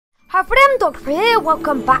Doctor here,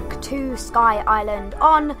 welcome back to Sky Island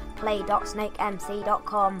on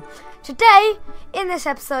play.snakemc.com. Today, in this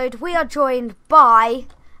episode, we are joined by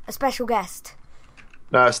a special guest.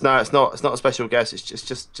 No, it's not a special guest, it's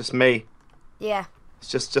just me. Yeah. It's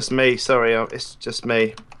just me, sorry, it's just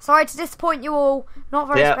me. Sorry to disappoint you all, not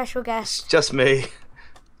very special guest. It's just me.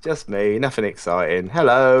 Just me, nothing exciting.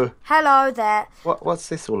 Hello. Hello there. What's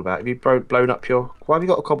this all about? Have you blown up your... Why have you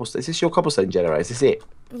got a cobblestone? Is this your cobblestone generator? Is this it?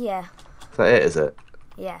 Yeah. Is that it, is it?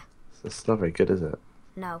 Yeah. It's not very good, is it?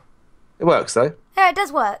 No. It works, though. Yeah, it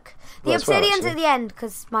does work. The Works well, obsidian's actually. at the end,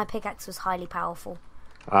 because my pickaxe was highly powerful.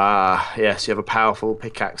 Ah, yes, you have a powerful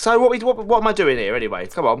pickaxe. So what am I doing here, anyway?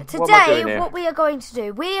 Come on, what am I doing Today, here? what we are going to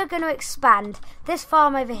do, we are going to expand this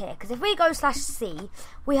farm over here. Because if we go /C,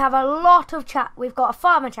 we have a lot of we've got a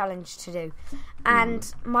farmer challenge to do.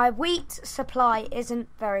 And my wheat supply isn't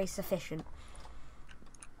very sufficient.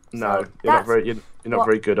 No, So you're not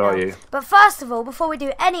very good, are you? But first of all, before we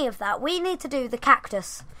do any of that, we need to do the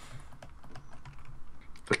cactus.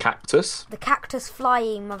 The cactus? The cactus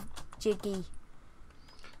flying jiggy.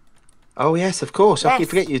 Oh yes, of course. I Yes. keep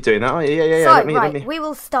forgetting you're doing that. Aren't you? Yeah. So, Let me. we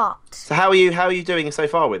will start. So how are you doing so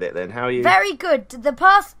far with it then? How are you? Very good. The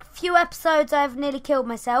past few episodes, I've nearly killed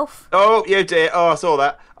myself. Oh, you did. Oh, I saw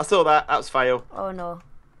that. That was a fail. Oh no.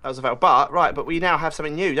 That was a fail. But we now have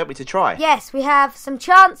something new, don't we, to try? Yes, we have some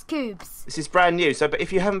chance cubes. This is brand new. So, but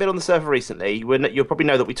if you haven't been on the server recently, you'll probably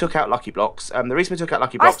know that we took out lucky blocks. The reason we took out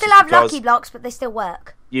lucky blocks, I still is have because lucky blocks, but they still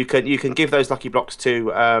work. You can give those lucky blocks to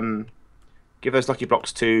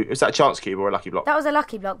Is that a chance cube or a lucky block? That was a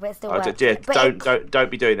lucky block, but it still works. Yeah, But don't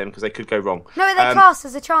be doing them because they could go wrong. No, they class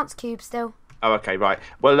as a chance cube still. Oh, okay, right.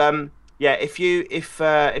 Well, yeah. If you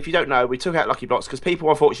don't know, we took out lucky blocks because people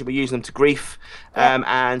unfortunately were using them to grief,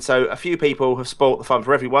 and so a few people have spoilt the fun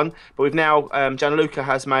for everyone. But we've now Gianluca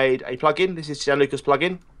has made a plugin. This is Gianluca's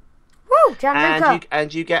plugin. Woo, Gianluca!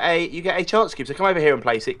 And you get a chance cube. So come over here and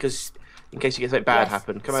place it because in case you get something bad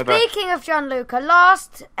happen. Come over. Speaking of Gianluca,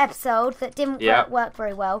 last episode that didn't work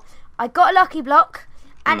very well, I got a lucky block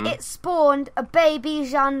and it spawned a baby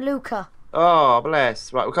Gianluca. Oh,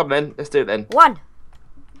 bless. Right, well, come then. Let's do it then. One.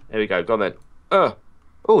 There we go. Go on then. Oh,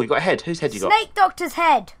 you got a head. Whose head you got? SnakeDoctor's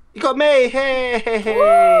head. You got me. Hey.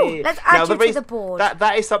 Woo! Let's add you to the board.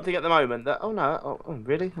 That is something at the moment. Oh no. Oh,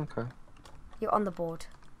 really? Okay. You're on the board.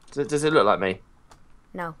 Does it look like me?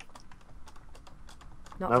 No.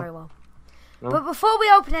 Not No? very well. No? But before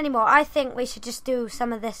we open any more, I think we should just do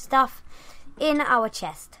some of this stuff in our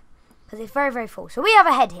chest. Because it's very, very full. So we have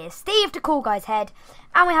a head here. Steve the Cool Guy's head.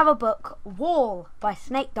 And we have a book, Wall, by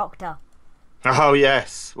SnakeDoctor. Oh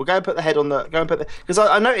yes. We'll go and put the head on the. Because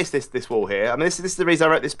I noticed this wall here. I mean, this is the reason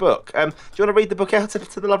I wrote this book. Do you want to read the book out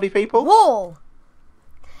to the lovely people? Wall.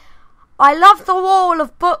 I love the wall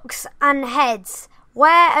of books and heads.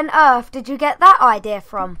 Where on earth did you get that idea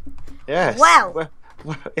from? Yes. Well,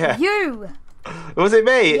 yeah. you. Was it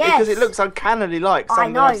me? Yes. Because it looks uncannily like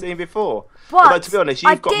something know. I've seen before. But although to be honest,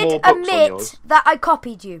 you've got more books on yours. I did admit that I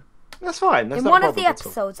copied you. That's fine. That's In not one a of the problem at all.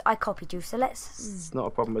 episodes, I copied you. So let's. It's not a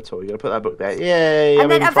problem at all. You're going to put that book there. Yay. And I'm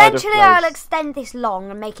then in pride of eventually I'll place. extend this long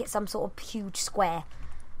and make it some sort of huge square.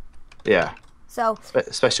 Yeah. So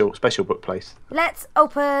Special book place. let's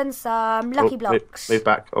open some lucky blocks. Move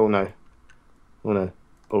back. Oh no.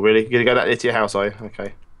 Oh really? You're going to go that near to your house, are you?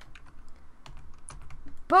 Okay.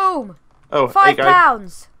 Boom! Oh,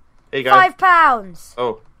 £5. Here you go. £5.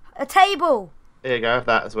 Oh, A table. here you go. Have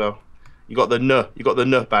that as well. You got the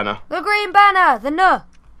N banner. The green banner. The N.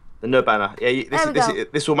 The N banner. Yeah, There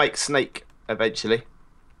this will make Snake eventually.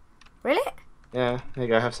 Really? Yeah, there you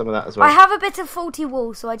go. Have some of that as well. I have a bit of faulty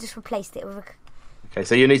wool, so I just replaced it with a. Okay,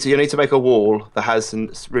 so you need to make a wall that has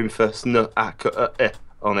some room for sn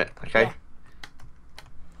on it. Okay.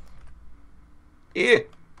 Yeah.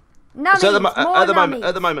 Nummies, So more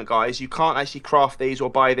at the moment, guys, you can't actually craft these or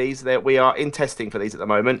buy these. We are in testing for these at the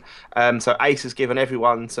moment. So Ace has given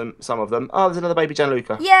everyone some of them. Oh, there's another baby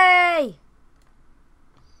Gianluca. Yay! I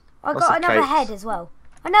What's got the another case? head as well.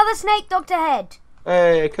 Another SnakeDoctor head.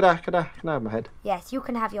 Hey, can I have my head? Yes, you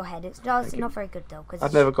can have your head. It's not very good though.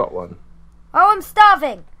 I've never got one. Oh, I'm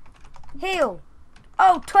starving. Heal.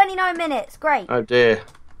 Oh, 29 minutes. Great. Oh dear.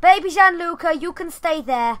 Baby Gianluca, you can stay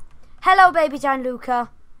there. Hello, baby Gianluca.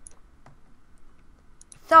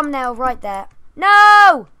 Thumbnail right there.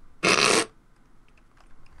 No!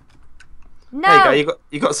 No! There you go.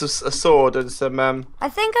 You got a sword and some. I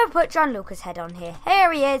think I put Gianluca's head on here.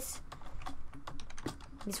 Here he is.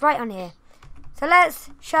 He's right on here. So let's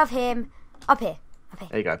shove him up here.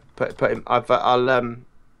 There you go. Put him. I'll.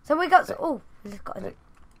 So we got. Oh, we've got.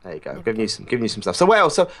 There you go. Giving you some stuff. So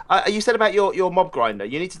you said about your mob grinder.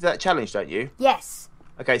 You need to do that challenge, don't you? Yes.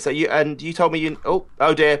 Okay, so you told me you.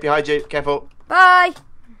 Oh dear, behind you. Careful. Bye.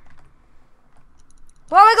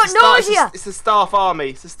 Well, I got nausea. It's a staff army.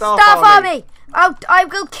 It's a staff army. I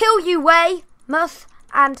will kill you, Weymouth,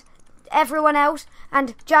 and everyone else,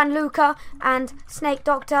 and Gianluca, and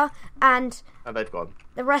SnakeDoctor, and they've gone.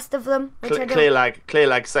 The rest of them. Clear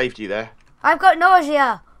lag saved you there. I've got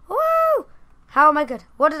nausea. Woo! How am I good?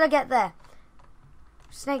 What did I get there?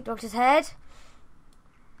 SnakeDoctor's head.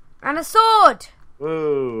 And a sword.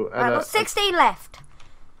 Woo! I've got 16 left.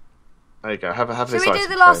 There you go. Have Should we do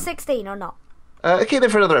the last 16 or not? Keep them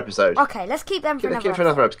for another episode. Okay, let's keep them for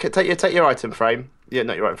another episode. Take your item frame. Yeah,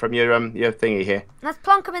 not your item frame. Your thingy here. Let's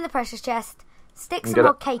plonk them in the precious chest. Stick some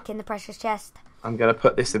more cake in the precious chest. I'm gonna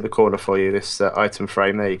put this in the corner for you. This item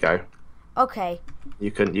frame. There you go. Okay. You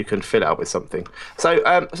can fill it up with something. So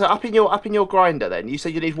up in your grinder then. You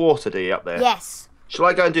said you need water, do you, up there? Yes. Shall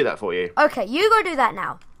I go and do that for you? Okay, you go do that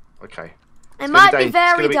now. Okay. It might be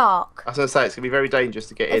very dark. I was gonna say it's gonna be very dangerous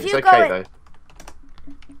to get in. It's okay though.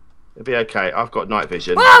 It'll be okay. I've got night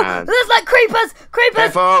vision. Whoa! There's like creepers!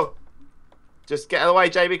 Creepers! Careful! Just get out of the way,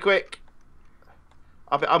 Jamie, quick.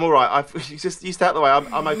 I'm all right. You stay out of the way.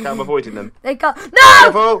 I'm okay. I'm avoiding them. They go. No!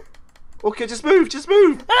 Careful! Okay, just move. Just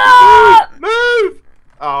move. Ah! Move!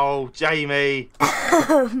 Oh, Jamie!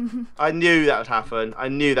 I knew that would happen.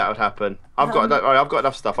 I've got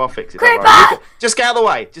enough stuff. I'll fix it. Creeper! Just get out of the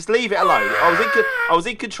way. Just leave it alone. I was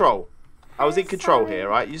in control. I was in control here,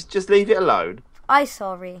 right? You just leave it alone. I'm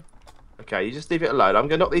sorry. Okay, you just leave it alone. I'm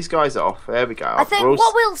going to knock these guys off. There we go. I think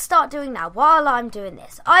what we'll start doing now, while I'm doing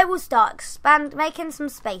this, I will start making some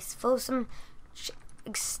space for some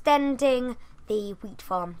extending the wheat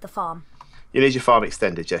farm, the farm. You need your farm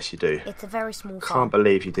extended, yes you do. It's a very small farm. Can't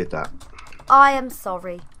believe you did that. I am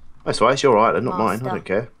sorry. That's all right, it's your right, they're not mine, I don't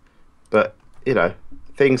care. But,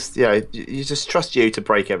 things, you just trust you to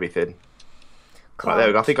break everything. Right, there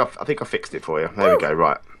we go. I think I fixed it for you. There we go,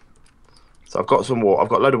 right. So I've got some water. I've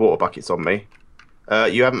got a load of water buckets on me.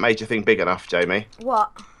 You haven't made your thing big enough, Jamie.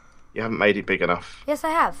 What? You haven't made it big enough. Yes, I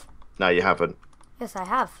have. No, you haven't. Yes, I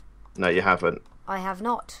have. No, you haven't. I have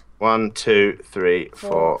not. 1, 2, 3,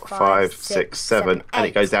 4, 5, 6, 7, and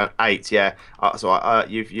it goes down 8. Yeah, that's what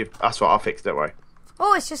that's what I'll fix. Don't worry.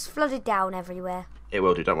 Oh, it's just flooded down everywhere. It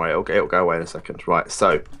will do. Don't worry. It'll go away in a second. Right.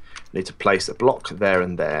 So, need to place a block there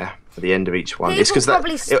and there at the end of each one. People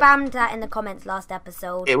probably spammed that in the comments last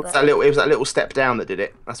episode. It was that little step down that did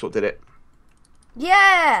it. That's what did it.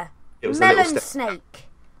 Yeah. It was melon snake.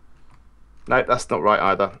 No, that's not right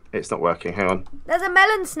either. It's not working. Hang on. There's a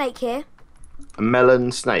melon snake here. A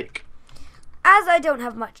melon snake. As I don't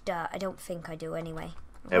have much dirt, I don't think I do anyway.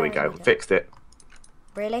 There we go. Fixed it.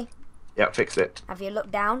 Really? Yep, fixed it. Have you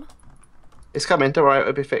looked down? It's coming. Don't worry,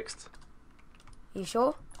 it'll be fixed. You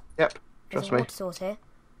sure? Yep. Trust me. Water source here.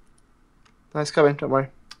 No, it's coming. Don't worry.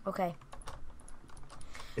 Okay.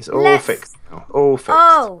 It's all fixed now. All fixed.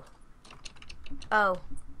 Oh.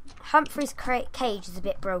 Humphrey's cage is a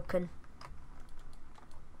bit broken.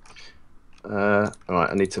 Alright,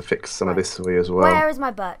 I need to fix some of this for you as well. Where is my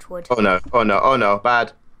birchwood? Oh no,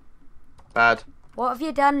 bad. What have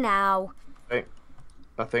you done now?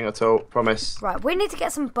 Nothing at all, promise. Right, we need to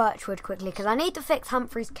get some birchwood quickly because I need to fix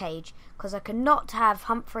Humphrey's cage because I cannot have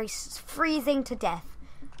Humphrey freezing to death.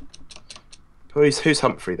 Who's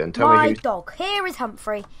Humphrey then? Tell me my dog. Here is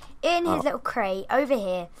Humphrey in his little crate over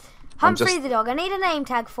here. Humphrey the dog. I need a name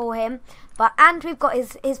tag for him. And we've got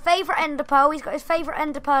his favourite ender pearl. He's got his favourite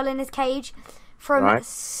ender pearl in his cage from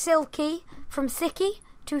Silky, from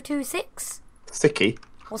Sicky226. Sicky?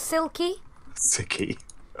 Or Silky. Sicky.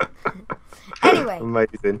 Anyway.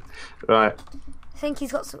 Amazing. Right. I think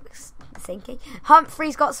he's got some... Sinky.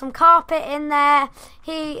 Humphrey's got some carpet in there.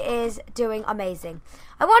 He is doing amazing.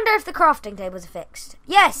 I wonder if the crafting tables are fixed.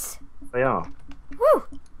 Yes. They are. Woo.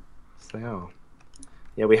 Yes, they are.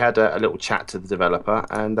 Yeah, we had a little chat to the developer,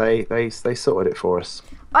 and they sorted it for us.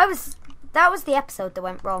 That was the episode that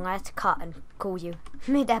went wrong. I had to cut and call you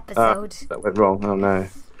mid-episode. That went wrong. Oh no.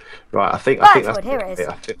 Right, I think that's here it is.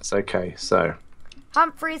 I think that's okay. So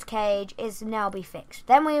Humphrey's cage is now be fixed.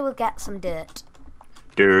 Then we will get some dirt.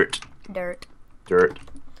 Dirt.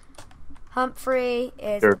 Humphrey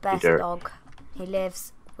is the best dog. He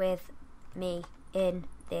lives with me in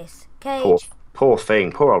this cage. Poor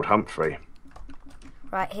thing. Poor old Humphrey.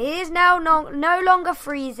 Right, he is now no longer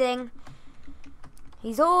freezing.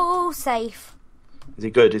 He's all safe. Is he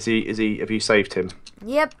good? Is he? Have you saved him?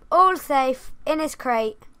 Yep, all safe in his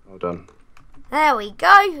crate. Well done. There we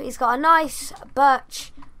go. He's got a nice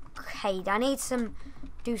birch crate. I need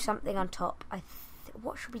do something on top.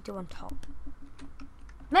 What should we do on top?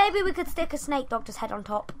 Maybe we could stick a SnakeDoctor's head on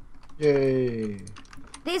top. Yay!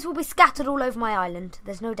 These will be scattered all over my island.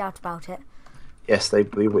 There's no doubt about it. Yes,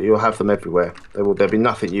 you'll have them everywhere. There'll be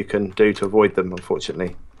nothing you can do to avoid them,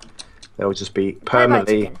 unfortunately. They'll just be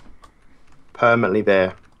permanently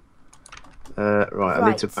there. Right, I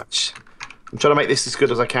need to match. I'm trying to make this as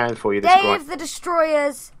good as I can for you. Dave the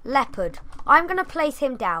Destroyer's leopard. I'm going to place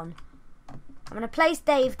him down. I'm going to place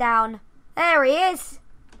Dave down. There he is.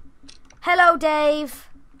 Hello, Dave.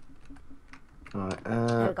 Right,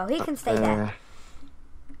 there we go. He can stay there.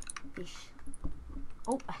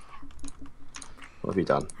 Oh. What have you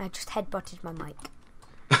done? I just headbutted my mic.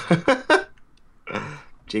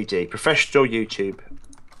 GG. Professional YouTube.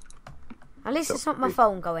 At least it's not my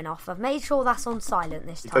phone going off. I've made sure that's on silent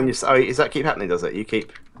this time. Does that keep happening, does it? You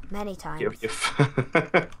keep... Many times.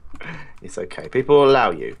 It's okay. People will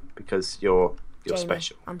allow you because you're Jamie,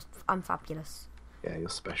 special. I'm fabulous. Yeah, you're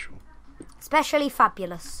special. Especially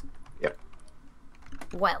fabulous. Yep.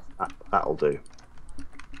 Well. That'll do.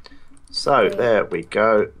 So, there we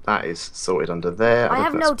go. That is sorted under there. I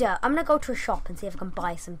have no dirt. I'm going to go to a shop and see if I can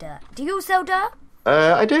buy some dirt. Do you sell dirt?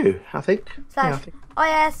 I do, I think. I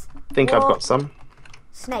think I've got some.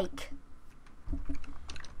 Snake.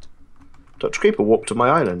 Dr. Creeper walked to my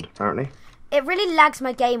island, apparently. It really lags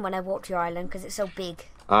my game when I walk to your island because it's so big.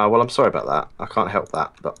 Well, I'm sorry about that. I can't help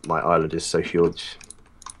that, but my island is so huge.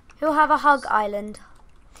 Who'll have a hug island?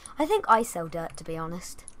 I think I sell dirt, to be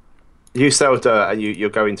honest. You sell dirt and you're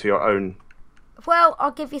going to your own... Well,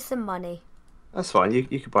 I'll give you some money. That's fine. You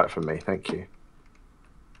can buy it from me. Thank you.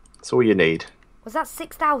 That's all you need. Was that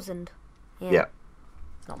 6,000? Yeah.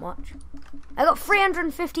 It's not much. I got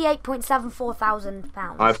 £358.74 thousand.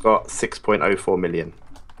 I've got 6.04 million.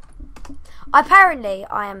 Apparently,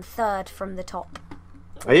 I am third from the top.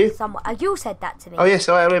 Are you? You said that to me. Oh yes,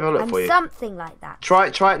 I'll have a look for you. Something like that. Try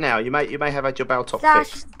it now. You may have had your bell top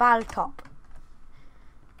fixed. Bell top.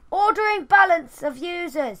 Ordering balance of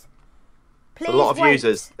users. Please There's a lot of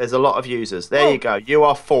users. There's a lot of users. There you go. You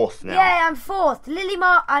are fourth now. Yeah, I'm fourth.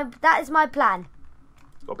 That is my plan.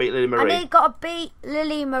 Got to beat Lily Marie. I got to beat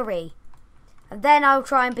Lily Marie. And then I'll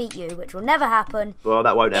try and beat you, which will never happen. Well,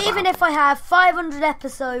 that won't ever Even happen. if I have 500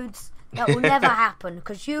 episodes, that will never happen,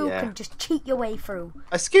 because you can just cheat your way through.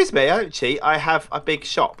 Excuse me, I don't cheat. I have a big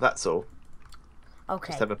shop, that's all.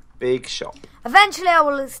 Okay. Just have a big shop. Eventually I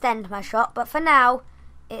will extend my shop, but for now,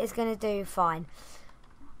 it is going to do fine.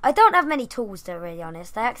 I don't have many tools, to be really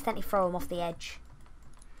honest. I accidentally throw them off the edge.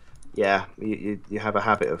 Yeah, you have a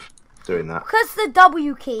habit of doing that. Because the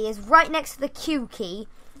W key is right next to the Q key.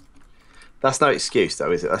 That's no excuse,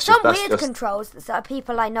 though, is it? That's Some weird controls that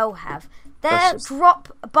people I know have. Their drop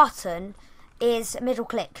button is middle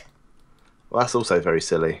click. Well, that's also very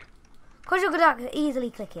silly. Because you're going to easily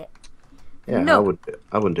click it. Yeah, no.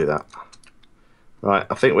 I wouldn't do that. Right,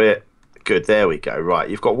 I think we're good. There we go. Right,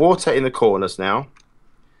 you've got water in the corners now.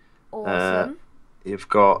 Awesome. You've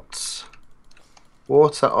got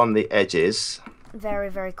water on the edges. Very,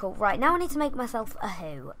 very cool. Right, now I need to make myself a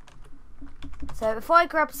hoe. So before I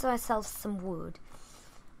grab myself some wood,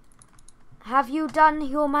 have you done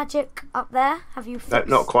your magic up there? Have you fixed?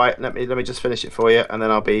 No, not quite. Let me just finish it for you, and then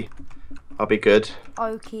I'll be good.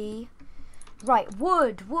 Okay. Right,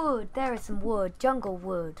 wood. There is some wood, jungle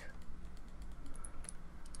wood.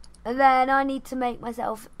 And then I need to make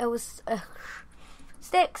myself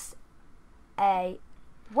sticks.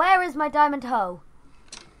 Where is my diamond hoe?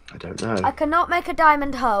 I don't know. I cannot make a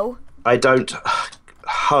diamond hoe. I don't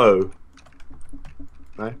hoe.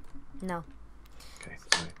 No? No. Okay,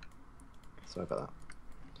 sorry about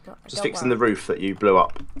that. Just Don't fixing worry. the roof that you blew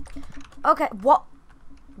up. Okay, what?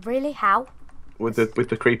 Really? How? With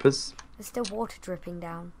the creepers. There's still water dripping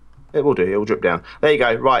down. It will do. It will drip down. There you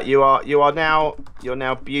go. Right, you're now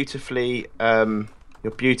beautifully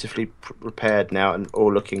repaired now and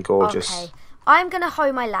all looking gorgeous. Okay. I'm gonna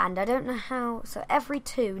hoe my land. I don't know how. So every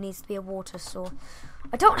 2 needs to be a water source.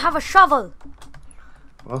 I don't have a shovel.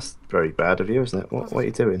 Well, that's very bad of you, isn't it? What are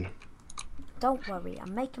you doing? Don't worry.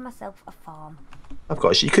 I'm making myself a farm.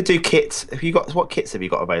 You could do kits. What kits have you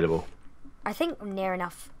got available? I think I'm near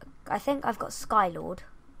enough. I think I've got Skylord.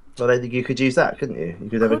 Well, then you could use that, couldn't you? You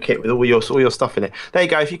could have a kit with all your stuff in it. There you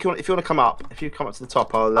go. If you want to come up to the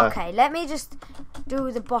top, I'll. Okay, let me just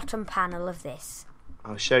do the bottom panel of this.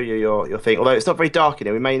 I'll show you your thing. Although it's not very dark in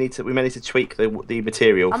here, we may need to tweak the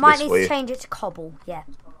material. I might need to change it to cobble. Yeah.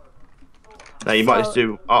 No, you might just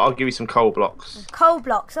do. I'll give you some coal blocks. Coal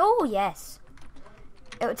blocks. Oh yes.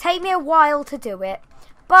 It would take me a while to do it,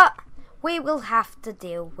 but we will have to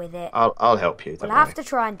deal with it. I'll help you. We'll have to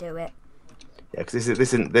try and do it. Yeah, because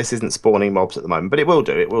this isn't spawning mobs at the moment, but it will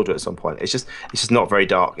do. It will do at some point. It's just not very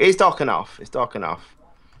dark. It is dark enough. It's dark enough,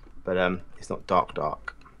 but it's not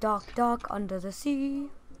dark. dark, dark under the sea.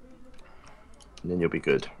 And then you'll be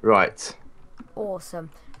good. Right. Awesome.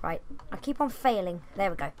 Right, I keep on failing. There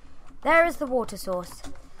we go. There is the water source.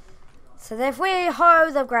 So if we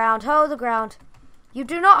hoe the ground. You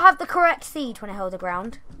do not have the correct seed when I hoe the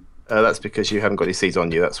ground. That's because you haven't got any seeds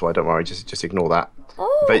on you. That's why. Don't worry. Just ignore that.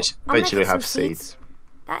 Oh, Eventually, you'll have seeds.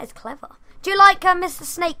 That is clever. Do you like Mr.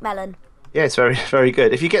 Snake Melon? Yeah, it's very, very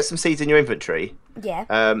good. If you get some seeds in your inventory, yeah,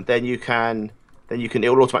 then you can it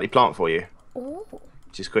will automatically plant for you. Ooh.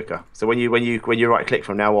 Which is quicker. So when you right click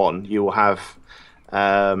from now on, you will have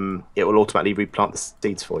it will automatically replant the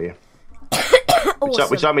seeds for you. Awesome.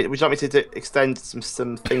 Would you like me to extend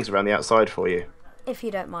some things around the outside for you? If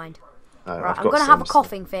you don't mind. Right, I'm going to have a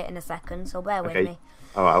coughing fit in a second, so bear with me.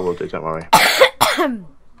 All right, I will do. Don't worry.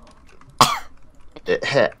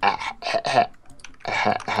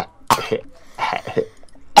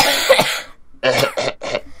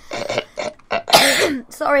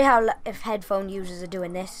 Sorry if headphone users are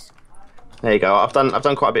doing this. There you go. I've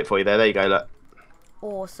done quite a bit for you there. There you go. Look.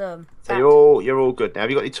 Awesome. So you're all good now.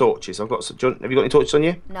 Have you got any torches? Have you got any torches on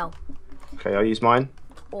you? No. Okay, I'll use mine.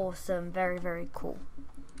 Awesome. Very, very cool.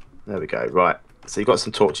 There we go. Right. So you've got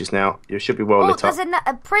some torches now. You should be well lit up. There's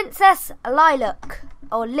a Princess Lilac,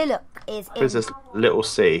 or Lilac is in... Princess Little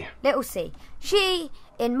C. Little C. She,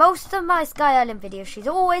 in most of my Sky Island videos, she's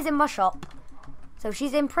always in my shop. So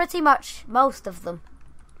she's in pretty much most of them.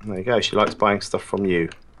 There you go. She likes buying stuff from you.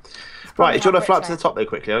 Right, do you want to fly up to the top there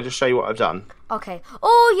quickly? I'll just show you what I've done. Okay.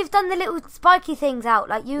 Oh, you've done the little spiky things out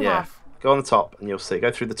like you have. Go on the top and you'll see.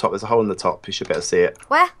 Go through the top. There's a hole in the top. You should be able to see it.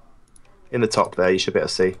 Where? In the top there. You should be able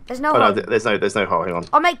to see. There's no hole. No, there's no hole. Hang on.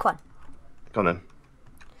 I'll make one. Go on then.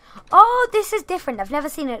 Oh, this is different. I've never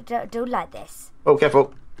seen it do like this. Oh,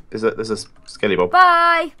 careful. There's a skelly bob.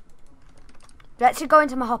 Bye. Let's go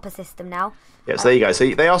into my hopper system now. Yeah, so there you go. So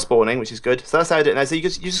they are spawning, which is good. So that's how I do it now. So you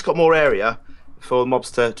just got more area for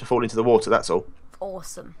mobs to fall into the water. That's all.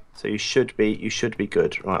 Awesome. So you should be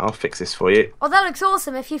good. Right, I'll fix this for you. Oh, that looks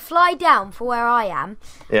awesome. If you fly down for where I am,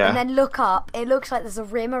 yeah, and then look up, it looks like there's a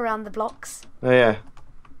rim around the blocks. Oh yeah.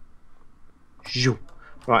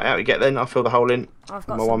 Right, out we get then. I'll fill the hole in. I've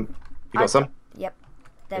got some. You got some? Yep.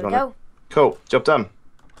 There we go. Cool. Job done.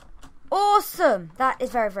 Awesome. That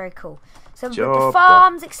is very, very cool. So Job the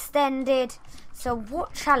farm's extended. So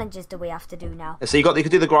what challenges do we have to do now? So you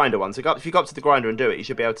could do the grinder one. So if you go up to the grinder and do it, you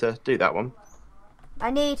should be able to do that one. I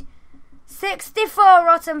need 64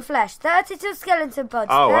 rotten flesh, 32 skeleton pods,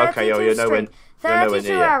 32 string,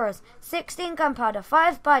 32 arrows, 16 gunpowder,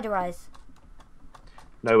 5 spider eyes.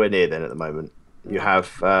 Nowhere near then at the moment. You have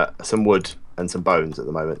some wood and some bones at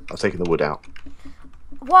the moment. I've taken the wood out.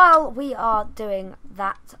 While we are doing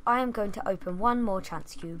that, I am going to open one more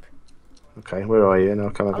chance cube. Okay, where are you? And I'll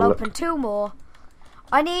come have a look. I'll open 2 more.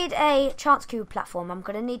 I need a chance cube platform. I'm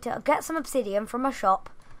going to need to get some obsidian from my shop.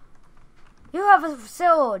 You have a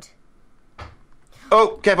sword.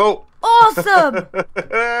 Oh, careful. Awesome.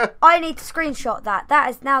 I need to screenshot that. That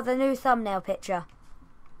is now the new thumbnail picture.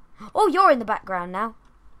 Oh, you're in the background now.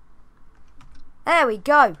 There we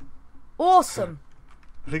go. Awesome.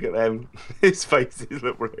 Look at them. His faces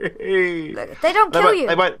look really... Look, they don't kill you.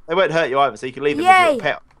 They won't hurt you either, so you can leave them as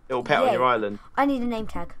a little pet on your island. I need a name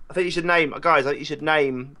tag. I think you should name... Guys, I think you should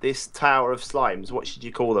name this tower of slimes. What should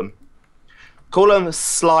you call them? Call them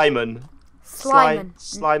Slimon.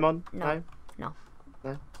 Slimon? No. No?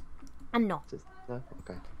 And no. No?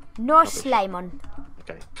 Okay. No Slimon.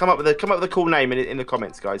 Okay. Come up with a cool name in the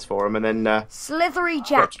comments, guys, for him, and then... Slithery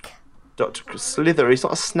Jack. Dr. Slither, he's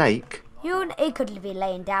not a snake. He could be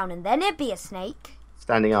laying down and then it'd be a snake.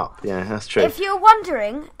 Standing up, yeah, that's true. If you're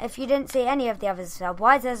wondering, if you didn't see any of the others,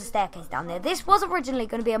 why there's a staircase down there, this was originally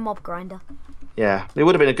going to be a mob grinder. Yeah, it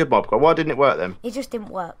would have been a good mob grinder. Why didn't it work then? It just didn't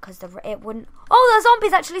work because it wouldn't... Oh, the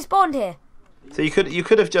zombies actually spawned here. So you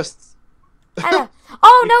could have just... Hello.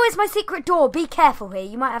 Oh no, it's my secret door. Be careful here.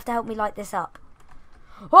 You might have to help me light this up.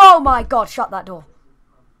 Oh my god, shut that door.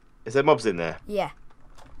 Is there mobs in there? Yeah.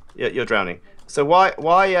 You're drowning. So why?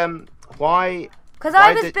 Because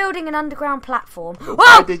I was building an underground platform.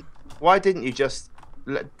 Why didn't you just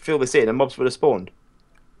fill this in and mobs would have spawned?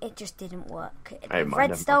 It just didn't work.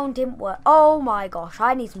 Redstone didn't work. Oh my gosh,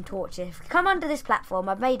 I need some torches. If you come under this platform,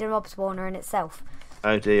 I've made a mob spawner in itself.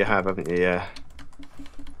 Oh dear, you have, haven't you? Yeah.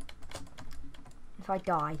 If I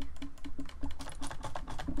die.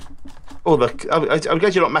 Oh, I'm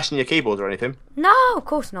glad you're not mashing your keyboard or anything. No, of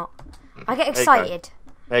course not. I get excited.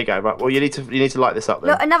 There you go. Right. Well, you need to light this up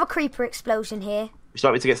then. Look, another creeper explosion here. Would you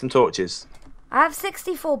like me to get some torches? I have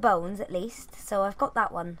 64 bones at least, so I've got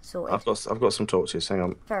that one sorted. I've got some torches. Hang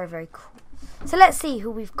on. Very, very cool. So let's see who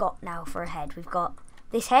we've got now for a head. We've got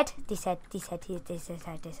This head. This head. This head. This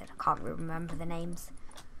head. This head. I can't remember the names.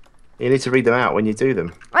 You need to read them out when you do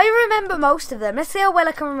them. I remember most of them. Let's see how well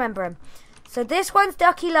I can remember them. So this one's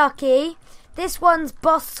Ducky Lucky. This one's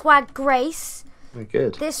Boss Swag Grace. Very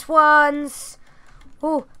good. This one's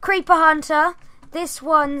Creeper Hunter. This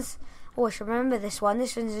one's I should remember this one.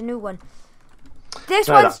 This one's a new one. This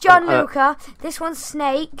one's John Luca. This one's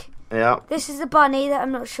Snake. Yeah. This is the bunny that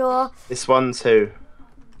I'm not sure. This one's who?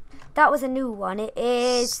 That was a new one. It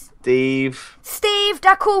is Steve. Steve,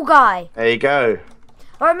 that cool guy. There you go.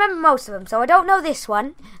 I remember most of them, so I don't know this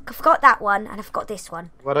one. I forgot that one, and I forgot this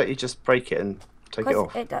one. Why don't you just break it and take it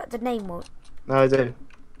off? The name won't. No, I do.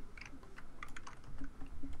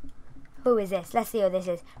 Who is this? Let's see who this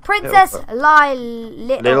is. Princess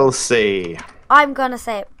Little C. I'm gonna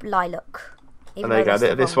say it Lilac. Oh, there you go.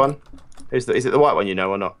 This one. Is it the white one you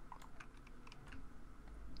know or not?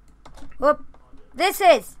 Whoop. This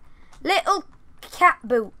is Little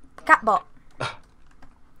Catbot.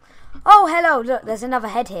 Oh, hello. Look, there's another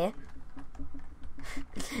head here.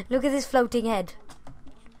 Look at this floating head.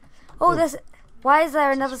 Oh, there's... Why is there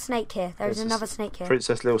another snake here? There is another snake here.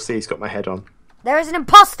 Princess Little C's got my head on. There is an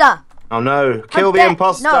imposter. Oh, no. Kill the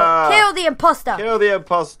imposter. No, kill the imposter. Kill the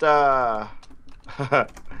imposter.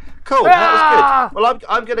 Cool. That was good. Well,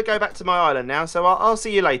 I'm going to go back to my island now, so I'll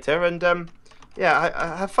see you later. And,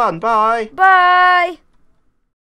 yeah, have fun. Bye. Bye.